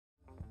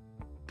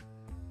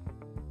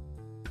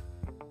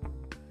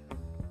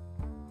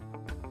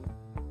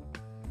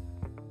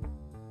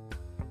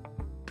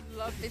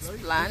love these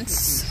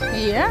plants.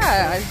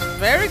 Yeah, it's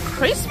very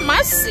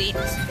Christmassy.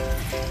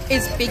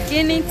 It's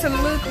beginning to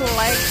look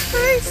like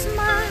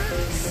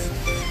Christmas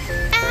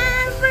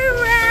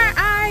everywhere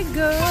I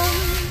go.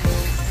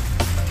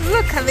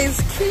 Look at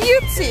these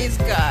cuties,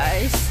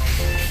 guys.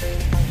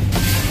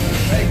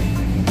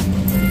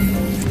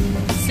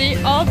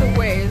 See all the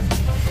ways.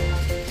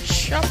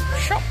 Shop,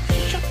 shop,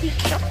 shoppy,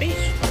 shoppy.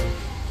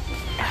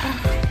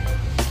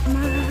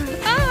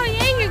 Oh,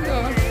 here you go.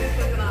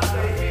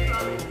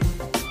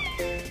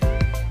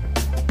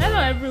 Hello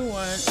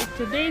everyone, if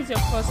today is your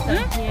first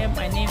time here,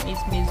 my name is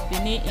Miss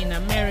Vinny in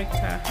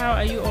America. How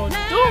are you all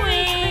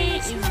doing?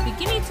 It's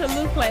beginning to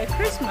look like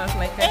Christmas,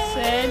 like I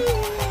said.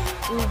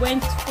 We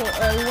went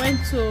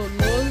to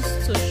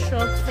Lowe's to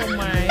shop for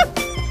my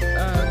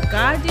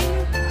garden.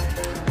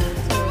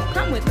 So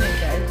come with me,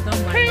 guys.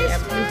 Don't mind me, I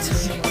play too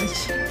much.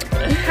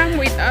 Come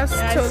with us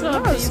to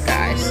Lowe's,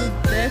 guys.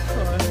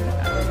 Decor.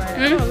 I was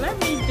like, oh, let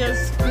me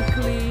just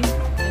quickly,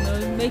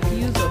 make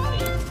use of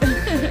it.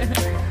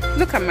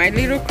 Look at my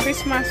little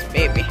Christmas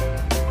baby.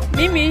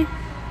 Mimi,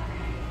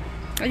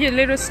 are you a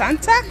little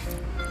Santa?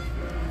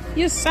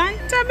 You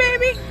Santa,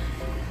 baby?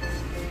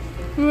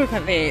 Look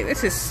at this.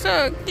 This is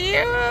so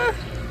cute. Yeah.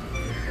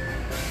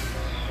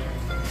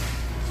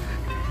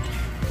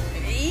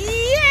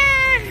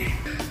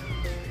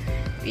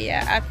 We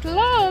are at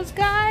Lowe's,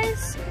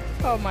 guys.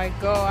 Oh my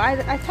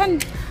god. I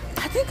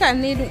think I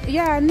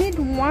need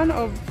one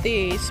of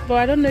these, but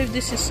I don't know if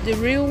this is the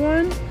real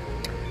one.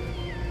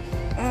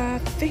 I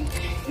think,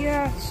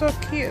 yeah, so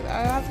cute.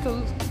 I have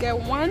to get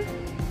one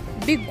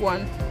big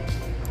one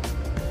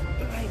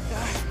like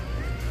that.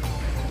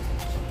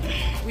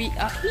 We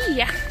are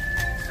here.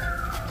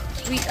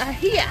 We are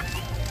here.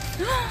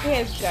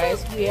 Yes,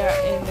 guys, we are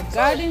in the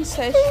garden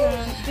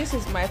section. This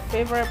is my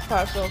favorite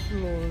part of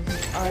Lowe's.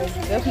 I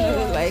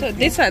definitely like it. So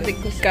these are the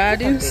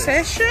garden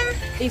section.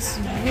 It's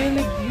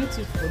really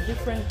beautiful,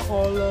 different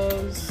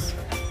colors.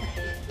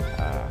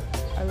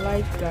 I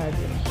like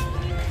gardening.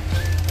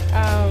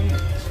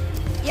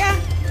 Yeah,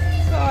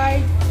 so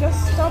I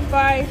just stopped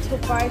by to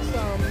buy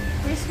some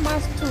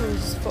Christmas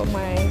tools for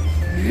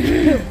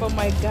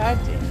my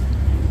garden.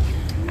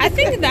 I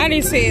think that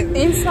is it.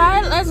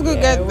 Inside, let's go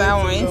get that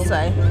one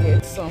inside.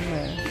 Get some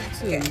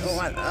tools. Get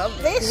one of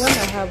this. When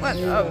I have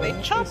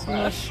the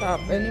choppers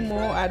sharp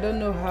anymore, I don't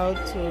know how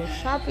to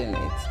sharpen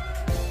it.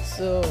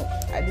 So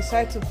I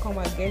decided to come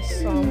and get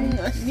some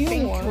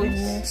new ones. We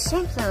need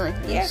something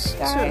like this. Yes,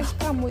 guys,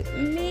 come with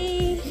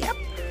me. Yep.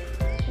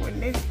 We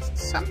need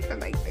something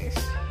like this.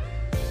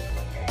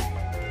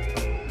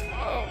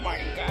 Oh my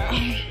god.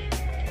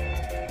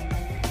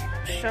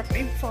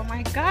 Shopping for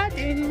my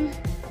garden.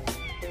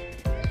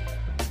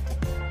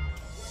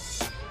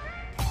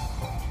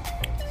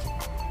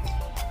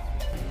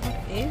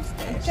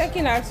 I'm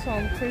checking out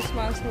some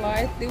Christmas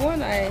lights. The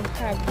one I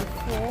had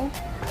before,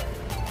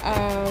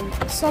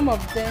 some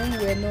of them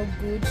were not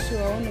good, so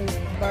I want to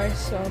buy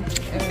some.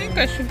 I think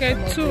I should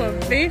get two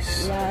of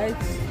these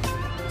lights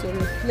to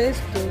replace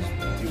those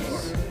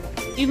ones.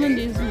 Even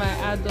this is my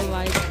other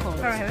light cord.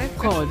 I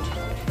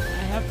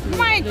have to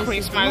my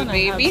Christmas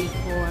baby.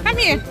 Come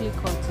here.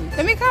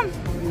 Let me come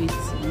with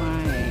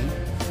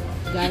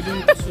my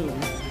garden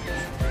tools.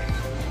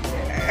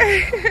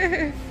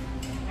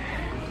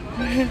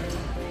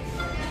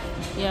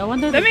 Yeah, I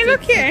wanted to take a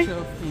picture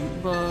of him,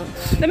 but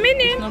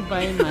he's not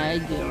buying my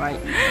idea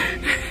right now.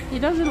 He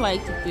doesn't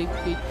like to take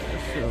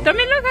pictures. So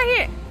look at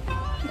here.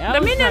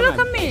 Look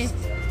at me.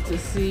 To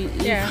see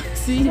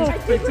if he's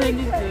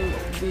pretending to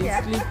be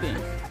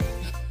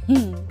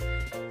sleeping.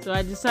 So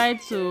I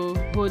decided to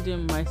hold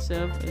him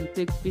myself and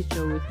take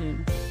picture with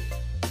him.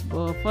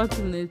 But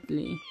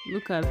unfortunately,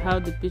 look at how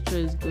the picture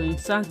is going.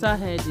 Santa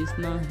head is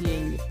not here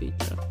in the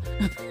picture.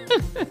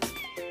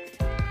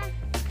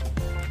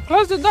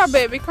 Close the door,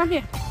 baby. Come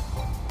here.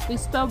 We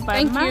stopped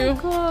by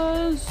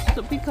Michael's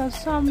to pick up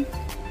some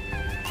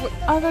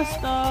other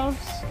stuff.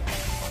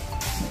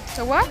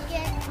 So what?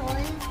 Get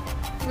toys.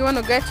 You want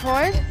to get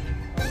toys?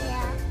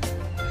 Yeah.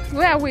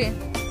 Where are we?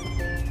 In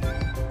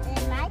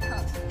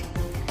Michael's.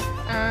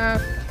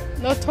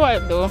 No toy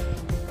though.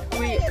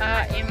 We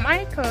are in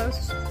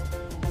Michael's.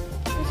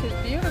 This is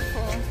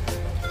beautiful.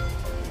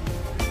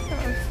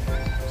 Oh,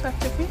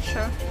 take a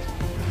picture.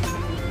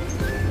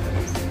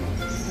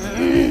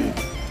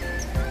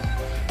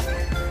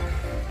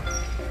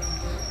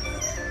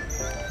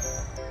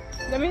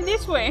 Let me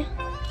this way.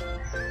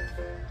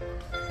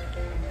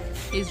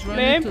 It's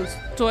running to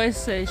toy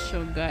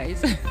section,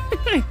 guys.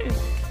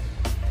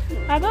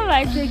 I don't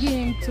like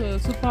taking him to a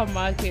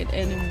supermarket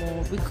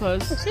anymore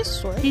because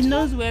he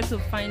knows where to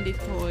find the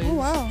toys. Oh,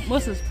 wow.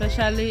 Most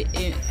especially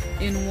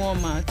in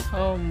Walmart.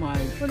 Oh my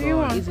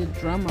god, it's a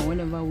drama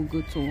whenever we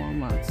go to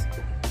Walmart.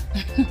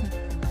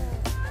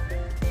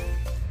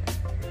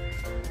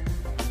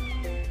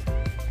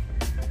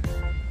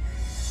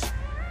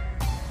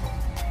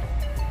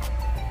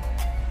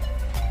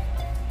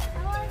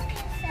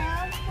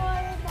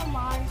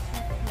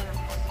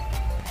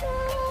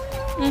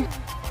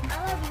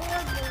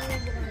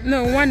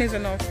 No, one is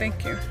enough,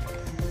 thank you.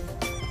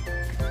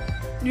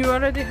 You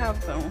already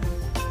have them.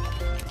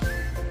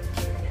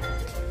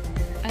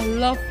 I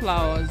love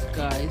flowers,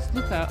 guys.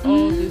 Look at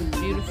all these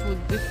beautiful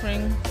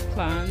different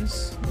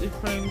plants,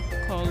 different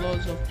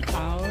colors of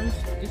flowers.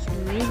 It's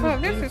really beautiful.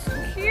 This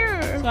is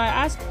cute. So I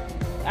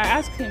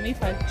asked him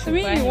if I should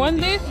buy him one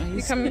this day one.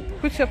 you can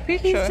put your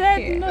picture. He said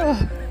here. no.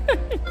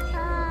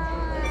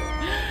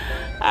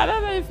 I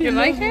don't know if he knows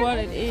like it? what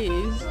it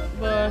is,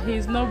 but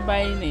he's not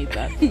buying it.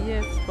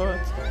 Yes, but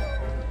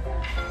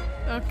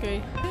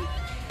okay.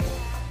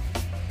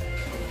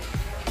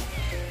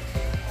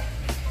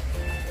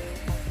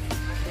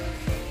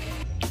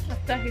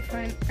 After he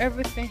finds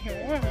everything he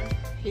wants,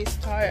 he's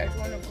tired.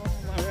 Want to go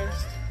home and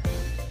rest.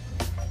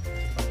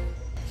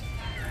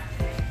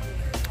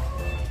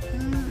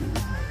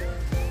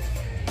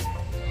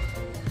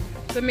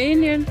 The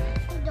minion. The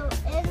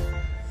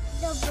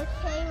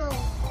volcano.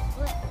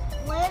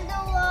 When the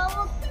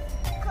lava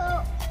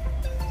comes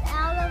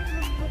out of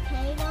the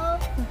volcano,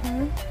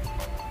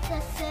 the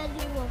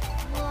city will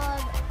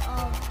flood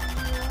of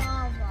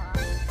lava.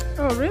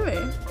 Oh,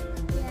 really?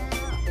 Yeah.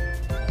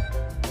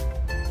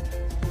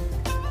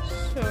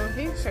 So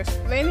he's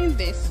explaining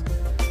this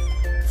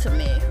to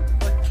me.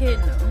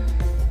 Volcano.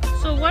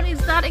 So what is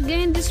that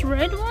again? This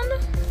red one?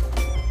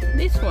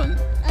 This one?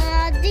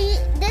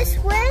 This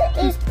one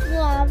is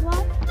lava,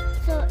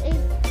 so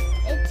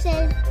it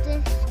says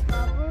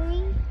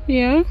discovery.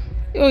 Yeah.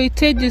 Oh, it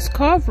said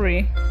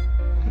discovery.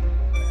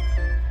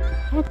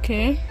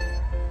 Okay.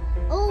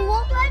 Oh,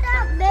 look at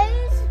that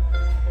maze.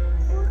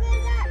 Look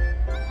at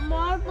that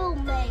marble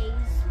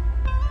maze.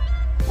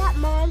 That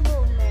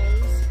marble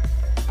maze.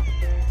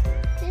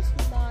 This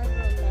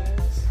marble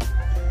maze.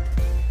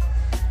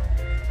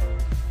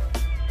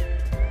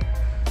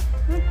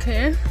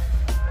 Okay.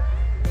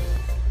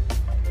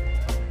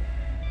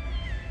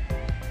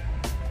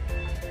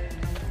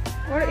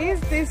 What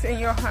is this in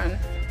your hand?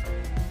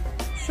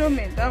 Show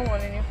me that one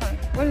in your hand.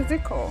 What is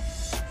it called?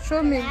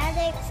 Show me.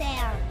 Kinetic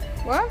sand.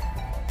 What?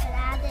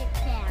 Kinetic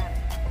sand.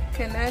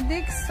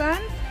 Kinetic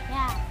sand?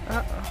 Yeah.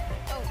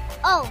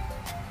 Uh-oh. Oh.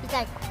 He's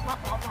like,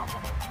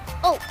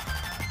 oh.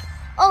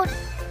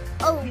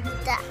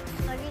 That.